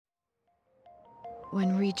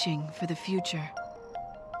When reaching for the future,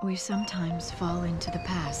 we sometimes fall into the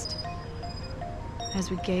past. As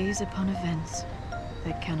we gaze upon events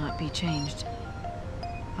that cannot be changed,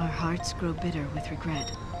 our hearts grow bitter with regret.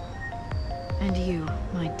 And you,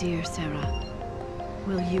 my dear Sarah,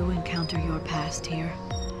 will you encounter your past here?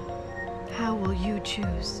 How will you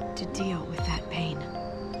choose to deal with that pain?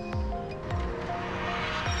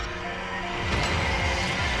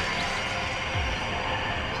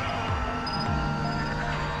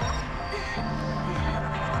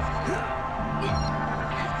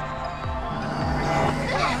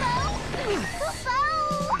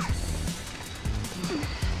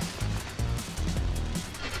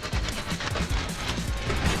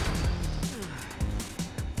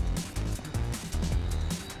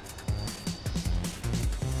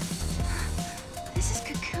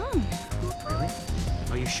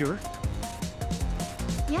 Sure?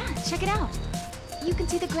 Yeah, check it out. You can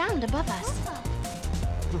see the ground above us.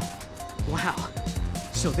 Wow.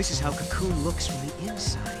 So this is how Cocoon looks from the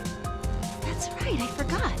inside. That's right, I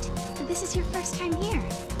forgot. This is your first time here.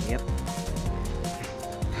 Yep.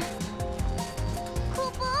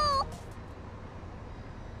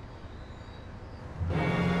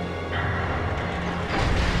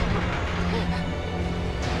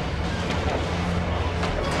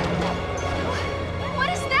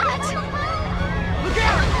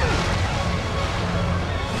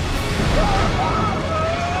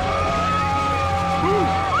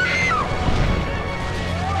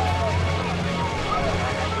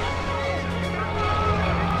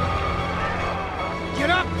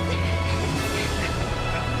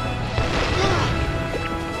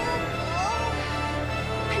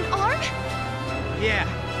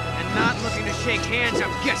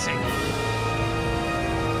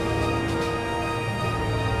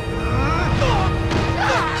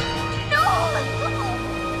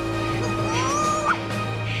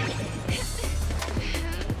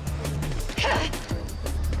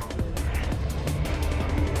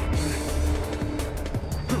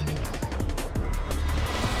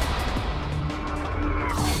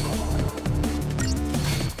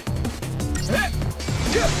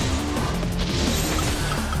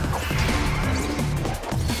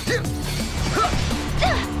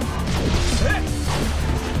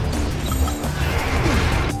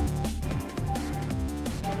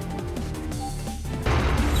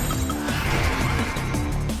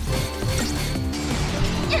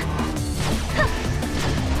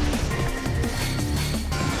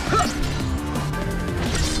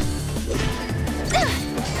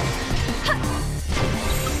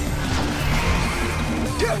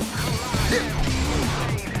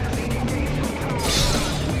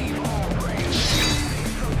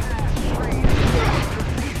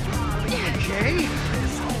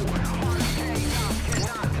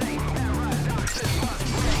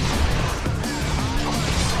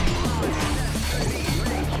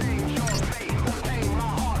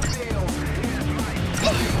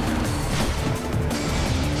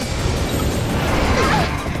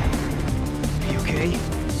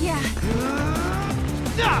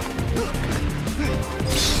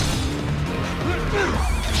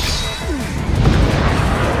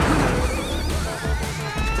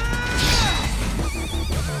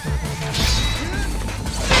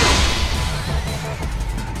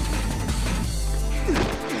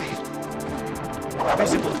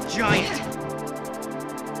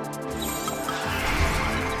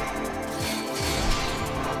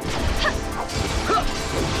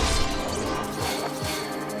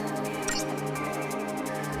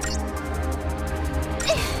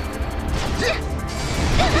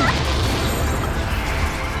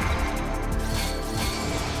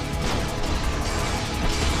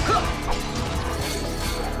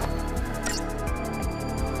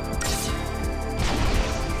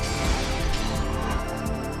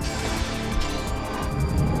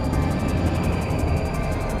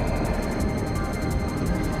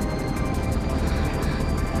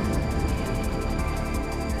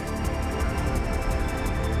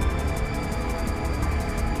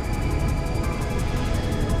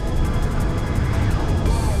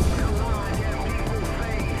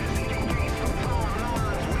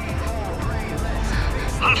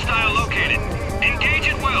 Hostile located. Engage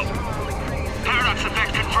at will. Paradox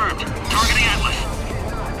effect confirmed. Targeting Atlas.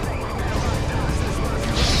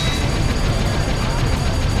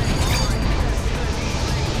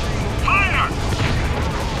 Fire!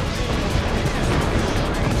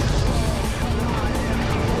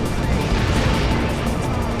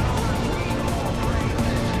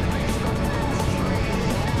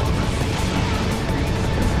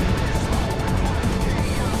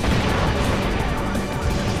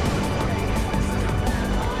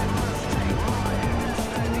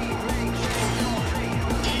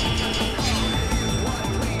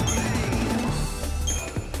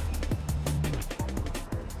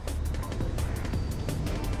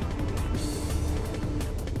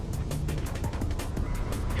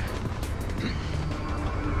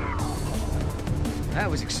 That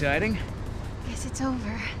was exciting. Guess it's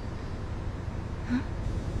over. Huh?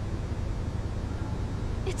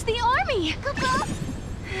 It's the army!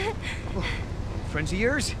 Oh, friends of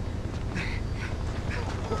yours?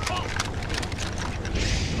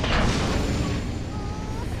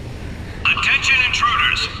 Attention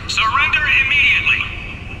intruders! Surrender immediately!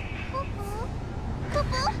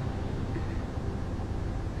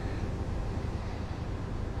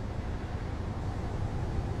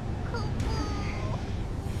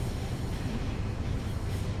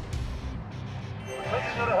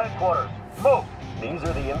 Taking you to headquarters. Move! These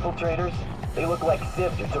are the infiltrators? They look like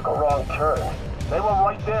sieves who took a wrong turn. They were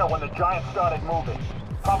right there when the giant started moving.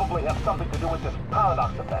 Probably have something to do with this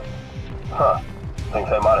paradox effect. Huh. Think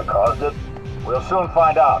they might have caused it? We'll soon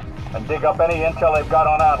find out, and dig up any intel they've got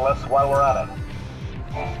on Atlas while we're at it.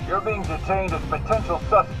 You're being detained as potential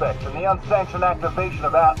suspects in the unsanctioned activation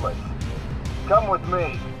of Atlas. Come with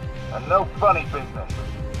me, and no funny business.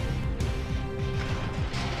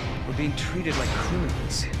 We're being treated like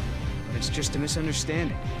criminals. But it's just a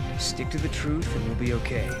misunderstanding. Stick to the truth and we'll be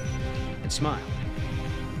okay. And smile.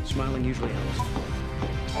 Smiling usually helps.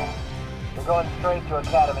 You're going straight to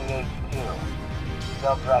Academy HQ.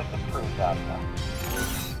 They'll drag the truth out of you.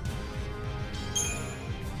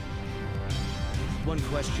 One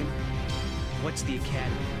question. What's the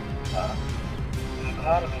Academy? The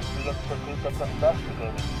Academy's the institute that's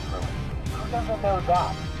investigating the truth. Who doesn't know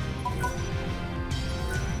that?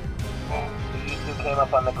 You two came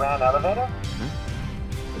up on the grand elevator? Huh?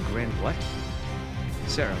 The grand what?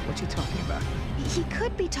 Sarah, what you talking about? He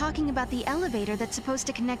could be talking about the elevator that's supposed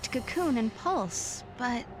to connect Cocoon and Pulse,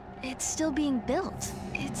 but it's still being built.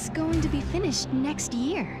 It's going to be finished next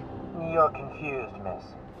year. You're confused, miss.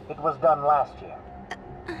 It was done last year.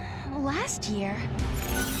 Last year?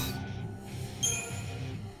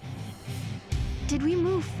 Did we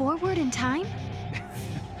move forward in time?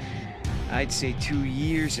 I'd say 2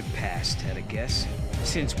 years have passed, at a guess,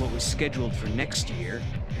 since what was scheduled for next year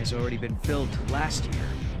has already been built last year.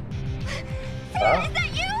 Sarah, is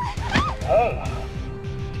that you? Hey!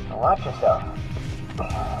 Watch yourself.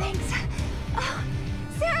 Thanks. Oh,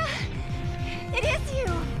 Sarah! It is you!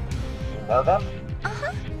 You know them?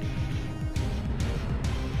 Uh-huh.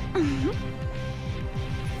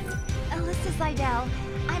 Alyssa Seidel.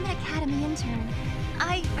 I'm an Academy intern.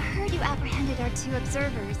 I heard you apprehended our 2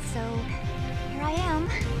 observers, so here I am.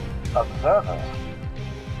 Observers?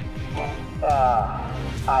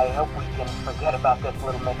 I hope we can forget about this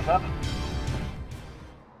little mix-up.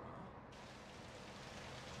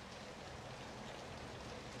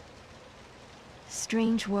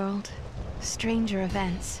 Strange world, stranger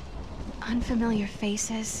events, unfamiliar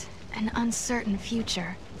faces, an uncertain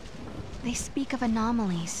future. They speak of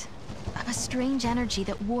anomalies, of a strange energy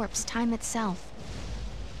that warps time itself.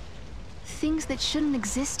 Things that shouldn't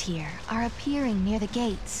exist here are appearing near the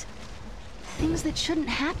gates. Things that shouldn't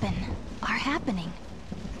happen are happening.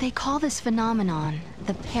 They call this phenomenon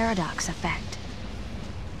the paradox effect.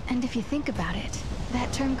 And if you think about it,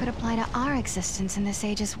 that term could apply to our existence in this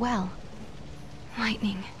age as well.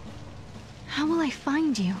 Lightning. How will I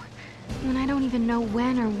find you when I don't even know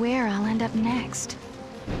when or where I'll end up next?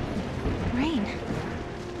 Rain.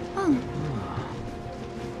 Oh.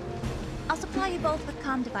 I'll supply you both with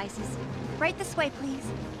comm devices. Right this way, please.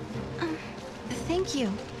 Thank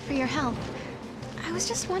you for your help. I was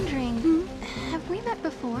just wondering, have we met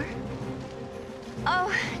before?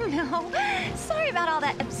 Oh, no. Sorry about all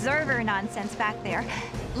that observer nonsense back there.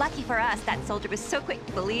 Lucky for us, that soldier was so quick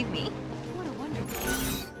to believe me. What a wonderful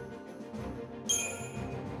place.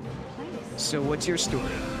 So what's your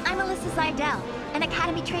story? I'm Alyssa Seidel, an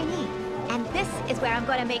Academy trainee. And this is where I'm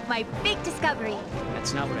going to make my big discovery.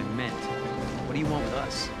 That's not what I meant. What do you want with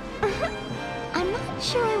us? I'm not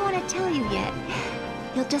sure I want to tell you yet.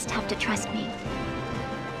 You'll just have to trust me.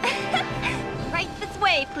 Right this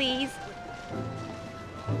way, please.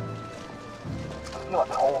 I feel a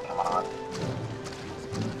cold coming on.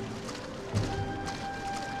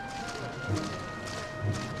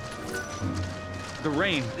 The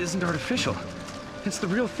rain isn't artificial. It's the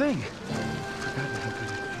real thing. I've forgotten how good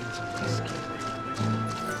it feels on my skin.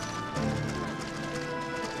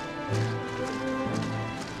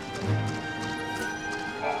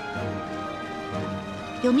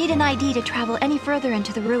 You'll need an ID to travel any further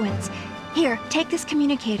into the ruins. Here, take this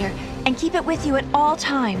communicator, and keep it with you at all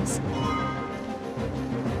times.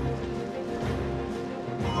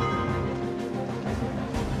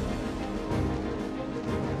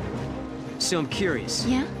 So I'm curious.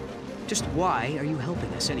 Yeah? Just why are you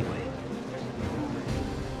helping us anyway?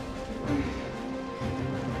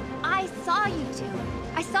 I saw you two.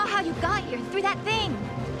 I saw how you got here through that thing.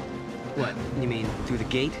 What, you mean through the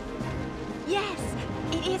gate? Yes,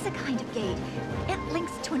 it is a kind of gate. It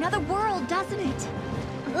links to another world, doesn't it?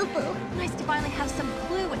 Ooh, nice to finally have some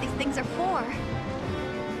clue what these things are for.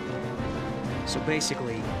 So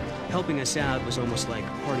basically, helping us out was almost like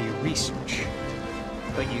part of your research.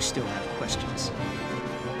 But you still have questions.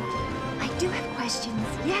 I do have questions,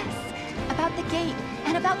 yes. About the gate,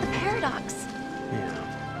 and about the paradox.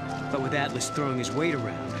 Yeah. But with Atlas throwing his weight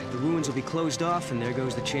around, the ruins will be closed off, and there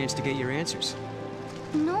goes the chance to get your answers.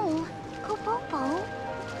 No, Kupopo.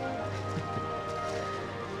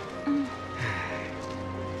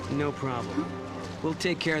 No problem. We'll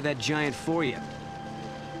take care of that giant for you.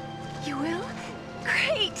 You will?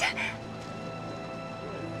 Great!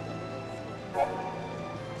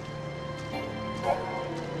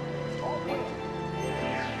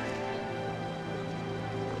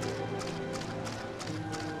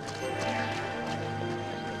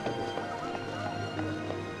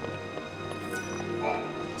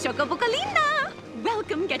 Chocolina!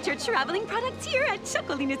 Welcome, get your traveling products here at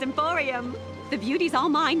Chocolina's Emporium. The beauty's all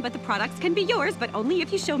mine, but the products can be yours, but only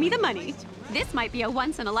if you show me the money. This might be a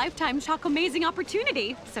once-in-a-lifetime Choco-mazing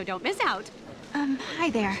opportunity, so don't miss out. Hi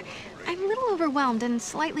there. I'm a little overwhelmed and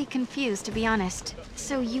slightly confused, to be honest.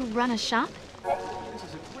 So you run a shop?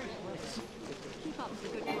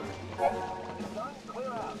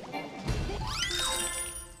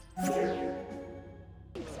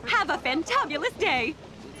 Have a fantabulous day!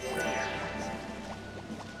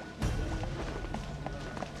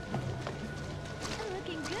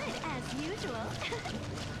 Looking good, as usual.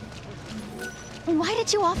 Why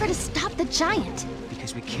did you offer to stop the giant?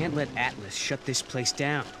 Because we can't let Atlas shut this place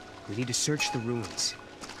down. We need to search the ruins.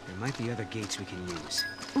 There might be other gates we can use.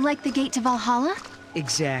 Like the gate to Valhalla?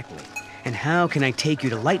 Exactly. And how can I take you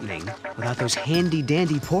to Lightning without those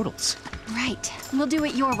handy-dandy portals? Right. We'll do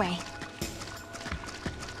it your way.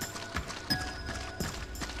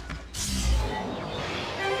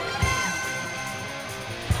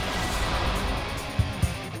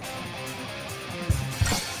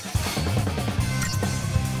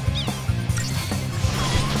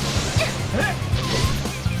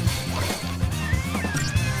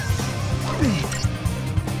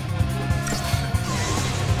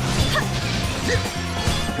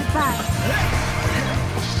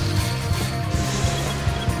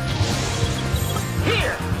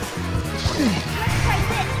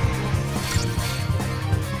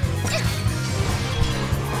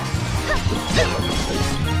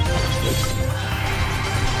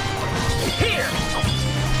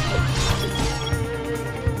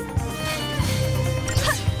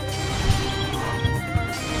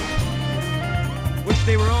 Wish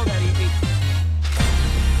they were all that easy.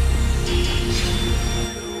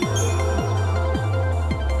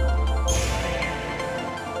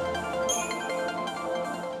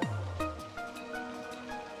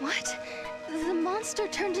 What? The monster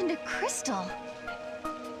turned into crystal.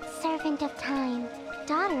 Servant of time,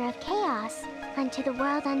 daughter of chaos, unto the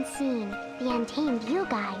world unseen, the untamed you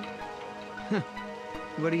guide.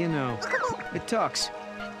 What do you know? It talks.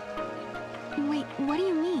 Wait, what do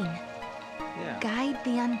you mean? Yeah. Guide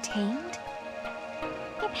the untamed?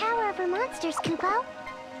 Your power over monsters, Kupo.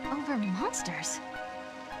 Over monsters?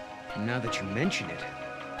 Now that you mention it,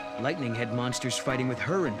 Lightning had monsters fighting with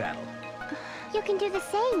her in battle. You can do the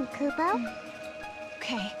same, Kupo.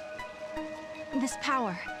 Okay. This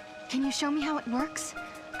power, can you show me how it works?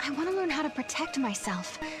 I want to learn how to protect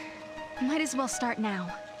myself. Might as well start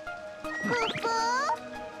now. Kupo?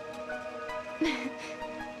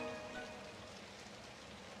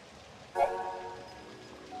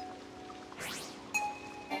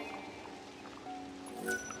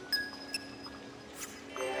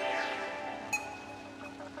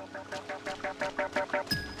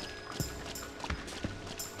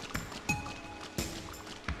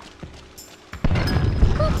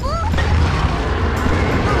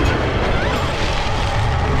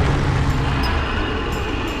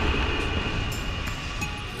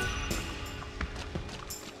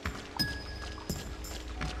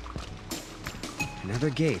 Another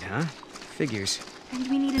gate, huh? Figures. And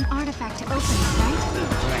we need an artifact to open it, right?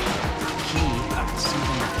 Right. Key,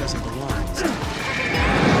 something that doesn't belong.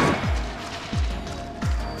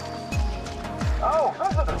 Oh,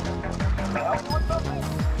 visitors! Can I help you with something?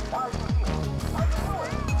 Why are you here? Are you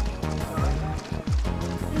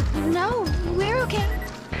doing? No, we're okay.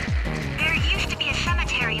 There used to be a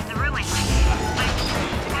cemetery in the ruins, but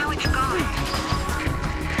now it's gone.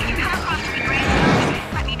 If you come across any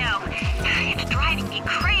gravestones, let me know. It's driving me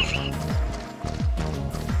crazy.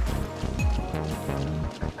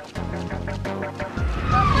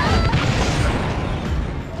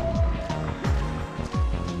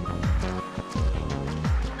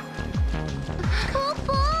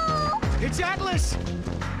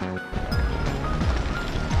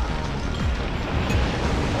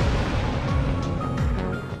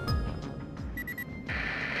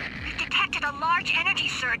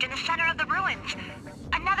 in the center of the ruins.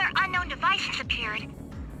 Another unknown device has appeared.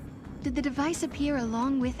 Did the device appear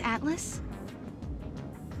along with Atlas?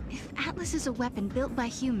 If Atlas is a weapon built by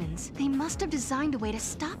humans, they must have designed a way to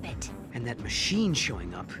stop it. And that machine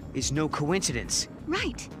showing up is no coincidence.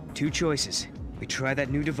 Right. Two choices. We try that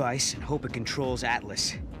new device and hope it controls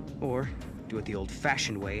Atlas. Or do it the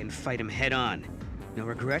old-fashioned way and fight him head-on. No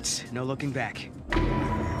regrets, no looking back.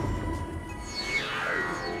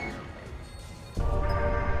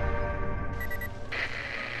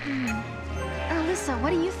 Alyssa, what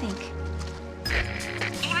do you think?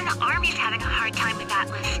 Even the army's having a hard time with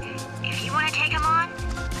Atlas. If you want to take him on,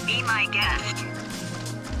 be my guest.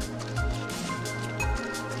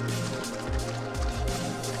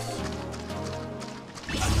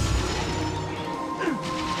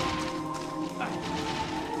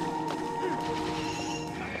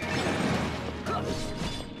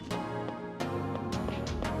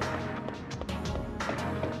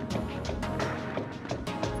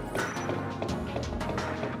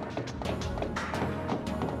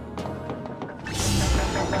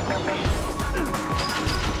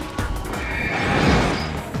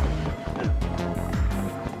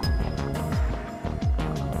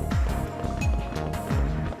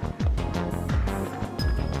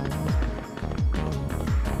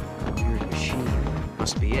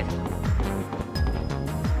 Must be it.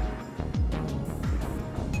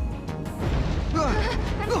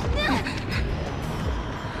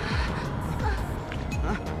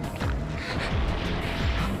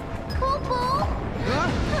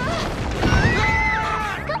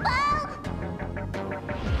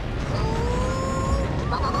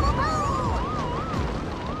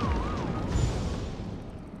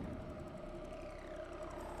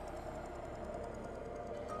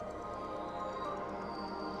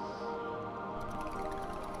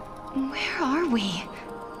 Where are we?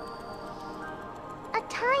 A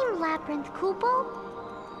time labyrinth, Kupo.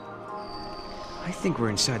 I think we're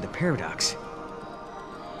inside the paradox.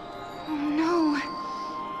 Oh no.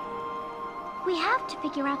 We have to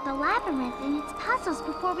figure out the labyrinth and its puzzles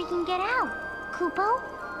before we can get out. Kupo?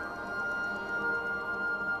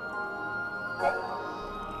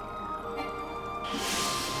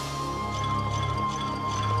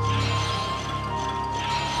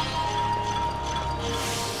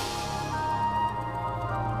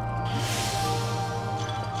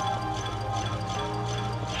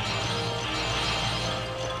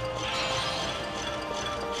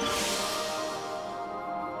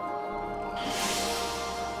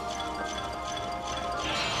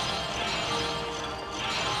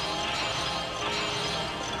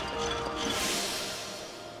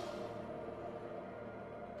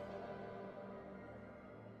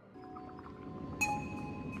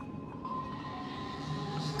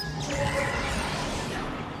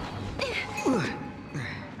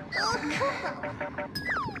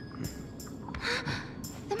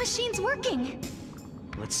 The machine's working!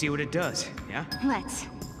 Let's see what it does, yeah? Let's.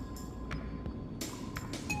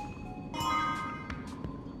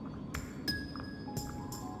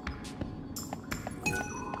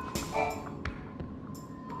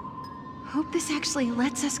 Hope this actually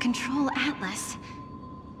lets us control Atlas.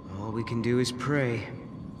 All we can do is pray.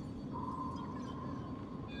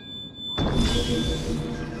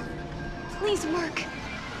 Please work.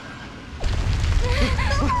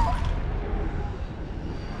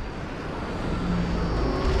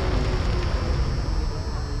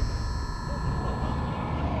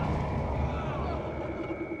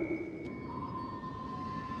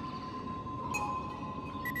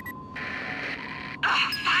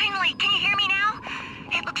 Finally! Can you hear me now?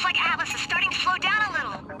 It looks like Atlas is starting to slow down a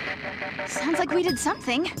little. Sounds like we did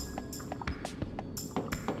something.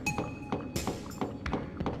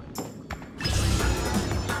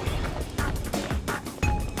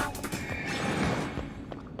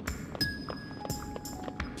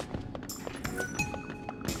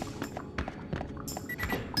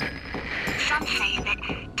 Some say that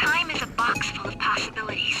time is a box full of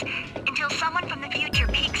possibilities. Until someone from the future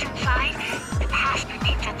peeks inside, the past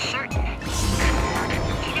remains uncertain.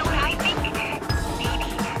 You know what I think? Maybe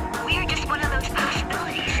we're just one of those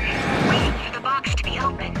possibilities, waiting for the box to be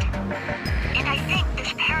opened. And I think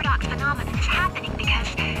this paradox phenomenon is happening because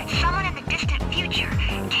someone in the distant future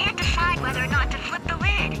can't decide whether or not to flip the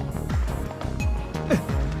lid.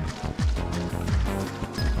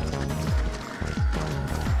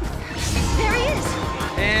 There he is!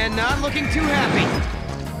 And not looking too happy.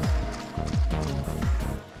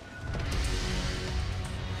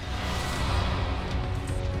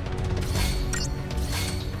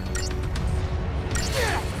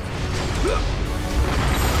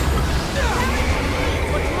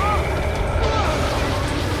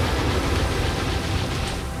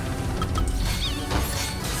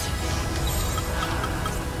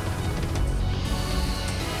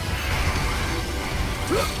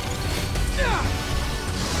 Take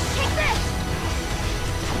this!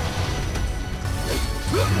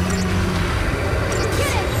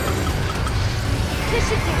 Get it! This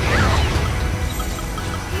should do it!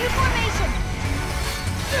 New formation!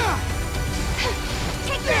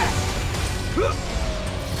 Take this!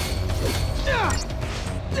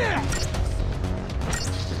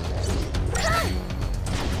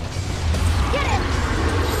 Get it!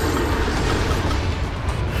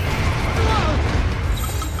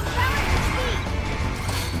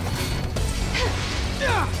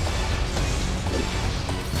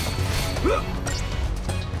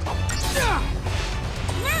 Balance speed!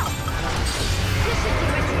 Now! This should do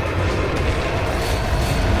it!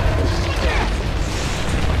 Take this!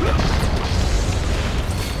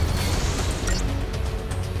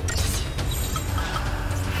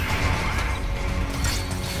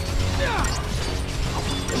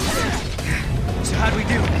 So how'd we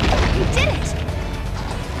do? You did it!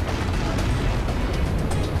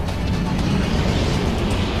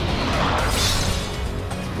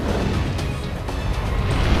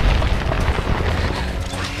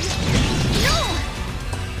 No!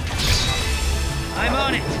 I'm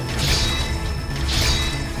on it!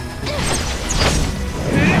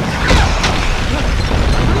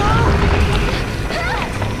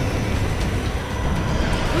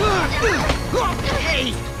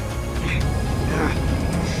 Hey!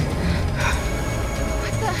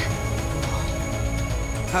 What the?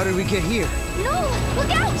 How did we get here? No!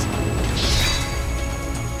 Look out!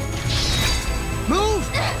 Move!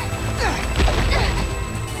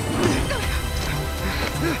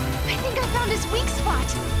 I think I found his weak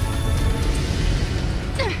spot.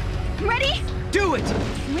 Ready? Do it!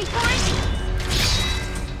 Wait for it.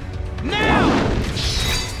 Now!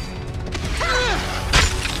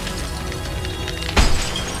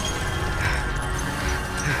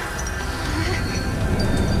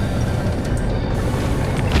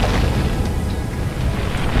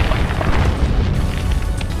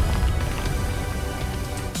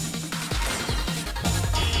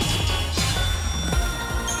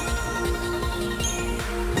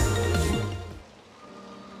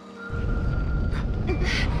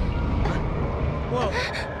 Whoa!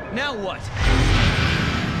 Now what?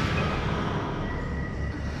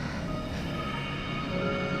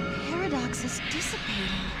 Paradox is dissipating.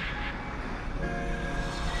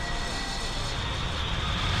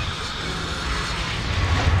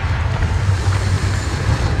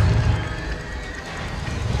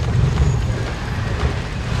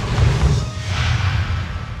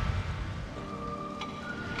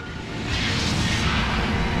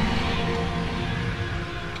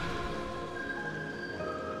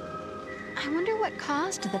 I wonder what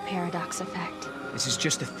caused the paradox effect. This is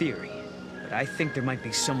just a theory, but I think there might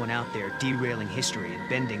be someone out there derailing history and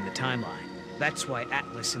bending the timeline. That's why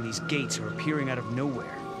Atlas and these gates are appearing out of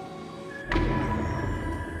nowhere.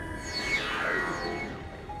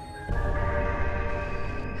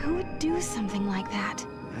 Who would do something like that?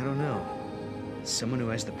 I don't know. Someone who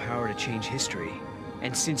has the power to change history.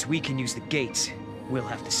 And since we can use the gates, we'll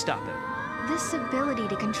have to stop him. This ability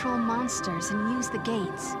to control monsters and use the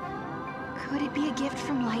gates. Could it be a gift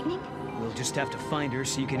from lightning? We'll just have to find her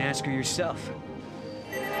so you can ask her yourself.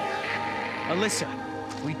 Alyssa,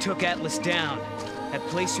 we took Atlas down. That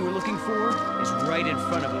place you were looking for is right in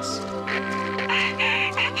front of us.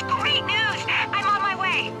 That's great news! I'm on my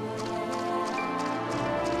way!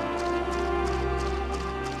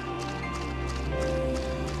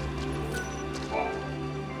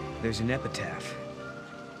 There's an epitaph.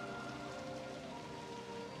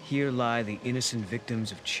 Here lie the innocent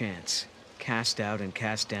victims of chance, cast out and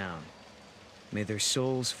cast down. May their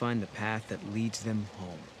souls find the path that leads them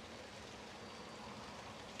home.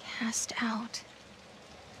 Cast out.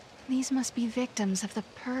 These must be victims of the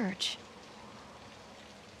Purge.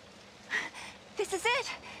 This is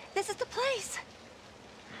it! This is the place!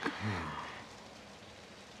 I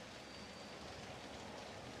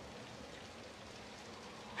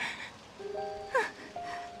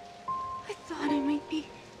thought I might be...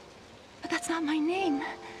 But that's not my name.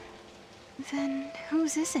 Then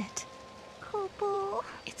whose is it? Kupu.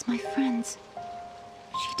 It's my friend's.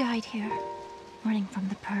 She died here, running from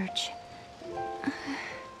the Purge.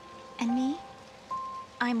 And me?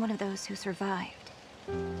 I'm one of those who survived.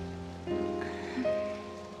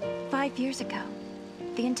 5 years ago,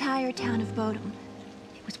 the entire town of Bodum,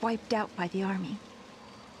 it was wiped out by the army.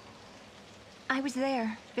 I was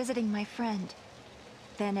there, visiting my friend.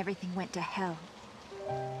 Then everything went to hell.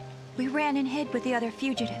 We ran and hid with the other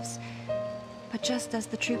fugitives. But just as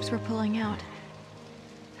the troops were pulling out,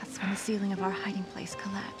 that's when the ceiling of our hiding place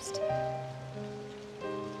collapsed.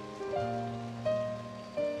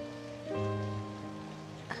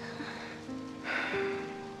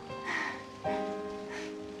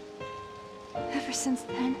 since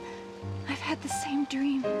then, I've had the same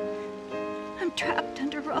dream. I'm trapped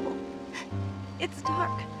under rubble. It's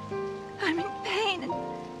dark. I'm in pain and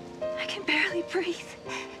I can barely breathe.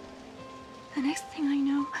 The next thing I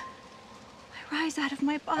know, I rise out of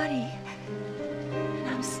my body and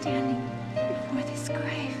I'm standing before this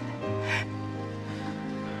grave.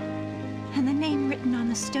 And the name written on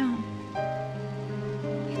the stone,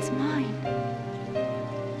 it's mine.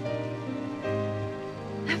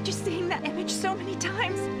 After seeing that image so many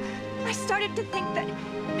times, I started to think that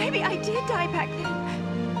maybe I did die back then,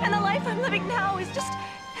 and the life I'm living now is just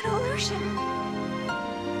an illusion.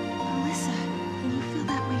 Alyssa, you feel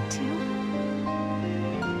that way too?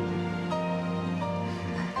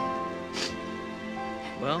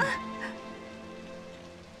 Well,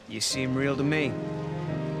 you seem real to me.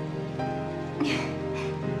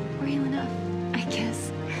 Real enough, I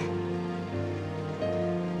guess.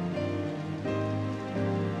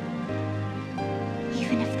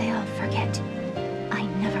 Even if they all forget, I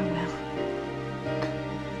never will.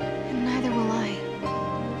 And neither will I.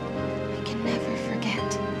 I can never forget.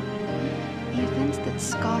 The events that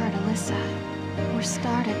scarred Alyssa were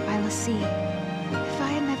started by fal'Cie. If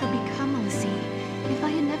I had never become fal'Cie, if I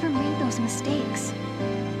had never made those mistakes,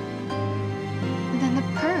 then the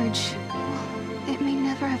Purge, well, it may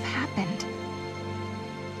never have happened.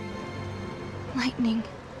 Lightning,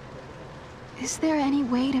 is there any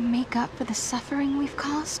way to make up for the suffering we've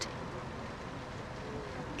caused?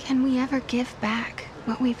 Can we ever give back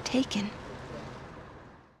what we've taken?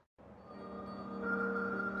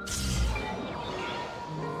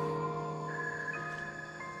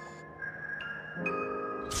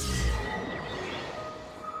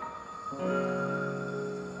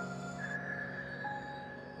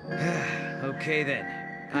 Okay then.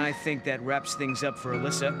 I think that wraps things up for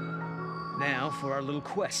Alyssa. Now for our little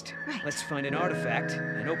quest. Right. Let's find an artifact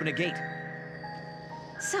and open a gate.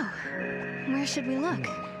 So, where should we look?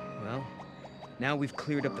 Well, now we've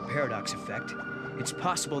cleared up the paradox effect. It's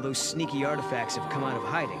possible those sneaky artifacts have come out of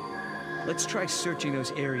hiding. Let's try searching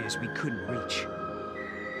those areas we couldn't reach.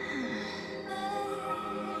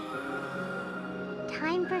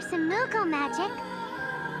 Time for some Moogle magic.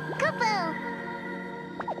 Kupo!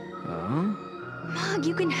 Huh? Mog,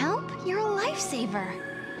 you can help? You're a lifesaver.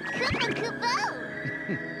 Kupo Kupo!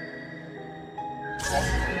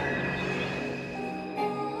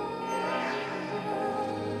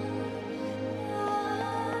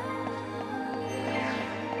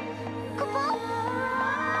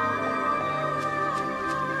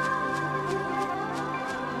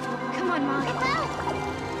 Come on, Mog.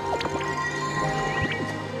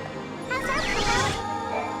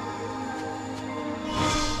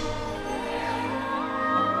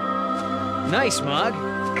 Nice, Mog.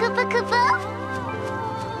 Kupo Kupo?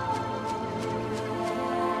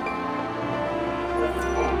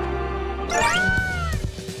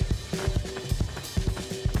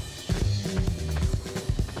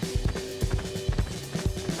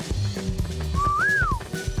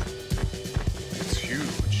 It's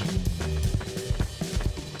huge.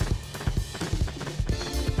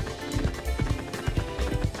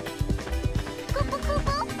 Kupo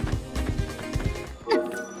Kupo?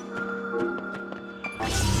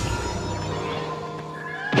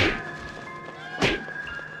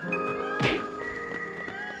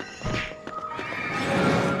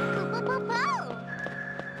 Kupo Kupo?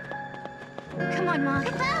 Come on, Mog.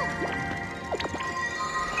 Kupo!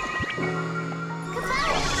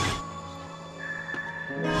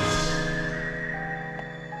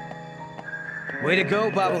 Way to go,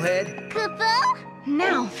 bobblehead. Kupo?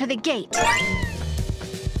 Now for the gate.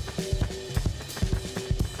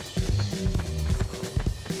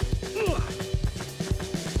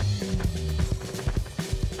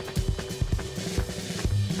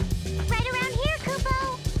 Right around here, Kupo!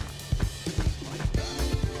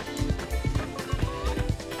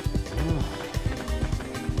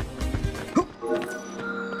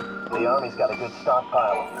 The army's got a good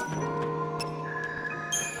stockpile.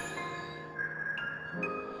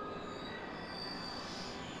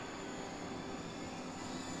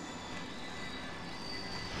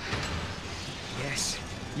 Yes.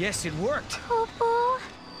 Yes, it worked. Kupo?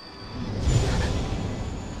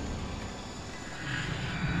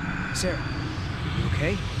 Sarah, you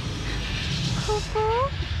okay? Kupo?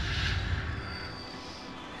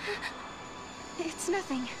 It's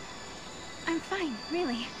nothing. I'm fine,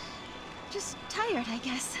 really. Just tired, I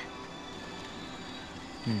guess.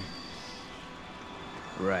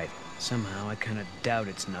 Right. Somehow I kind of doubt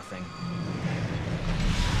it's nothing.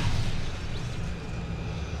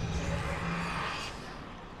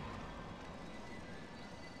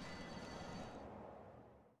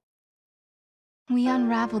 We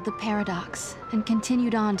unraveled the paradox and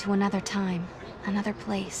continued on to another time, another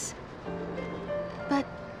place. But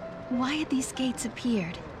why had these gates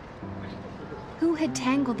appeared? Who had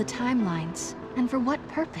tangled the timelines, and for what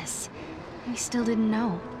purpose? We still didn't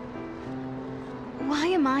know. Why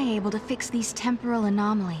am I able to fix these temporal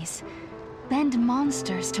anomalies, bend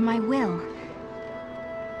monsters to my will?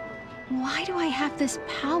 Why do I have this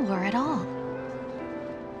power at all?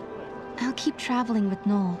 I'll keep traveling with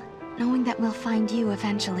Noel, knowing that we'll find you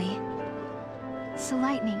eventually. So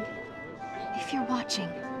Lightning, if you're watching,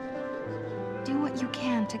 do what you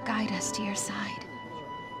can to guide us to your side.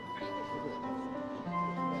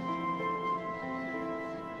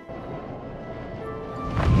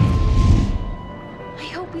 I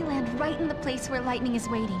hope we land right in the place where Lightning is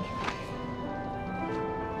waiting.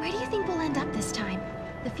 Where do you think we'll end up this time?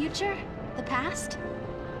 The future? The past?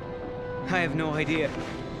 I have no idea.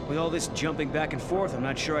 With all this jumping back and forth, I'm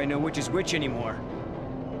not sure I know which is which anymore.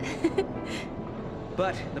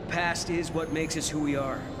 But the past is what makes us who we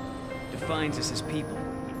are. Defines us as people.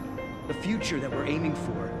 The future that we're aiming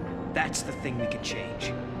for, that's the thing we can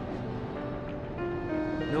change.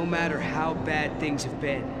 No matter how bad things have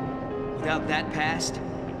been, without that past,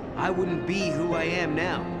 I wouldn't be who I am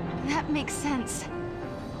now. That makes sense.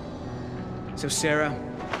 So Sarah,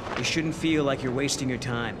 you shouldn't feel like you're wasting your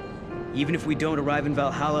time. Even if we don't arrive in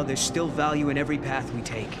Valhalla, there's still value in every path we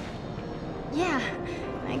take. Yeah,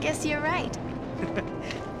 I guess you're right.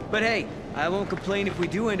 But hey, I won't complain if we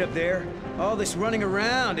do end up there. All this running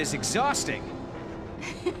around is exhausting.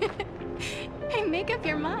 Hey, make up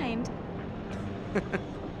your mind.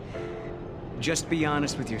 Just be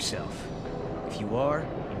honest with yourself. If you are,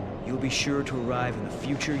 you'll be sure to arrive in the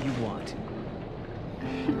future you want.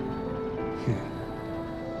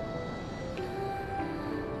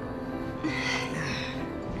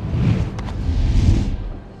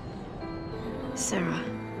 Sarah,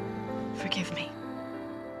 forgive me.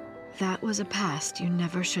 That was a past you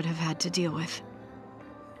never should have had to deal with.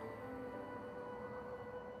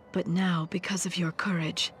 But now, because of your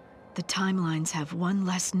courage, the timelines have one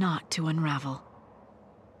less knot to unravel.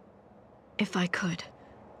 If I could,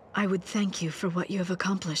 I would thank you for what you have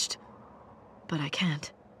accomplished. But I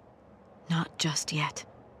can't. Not just yet.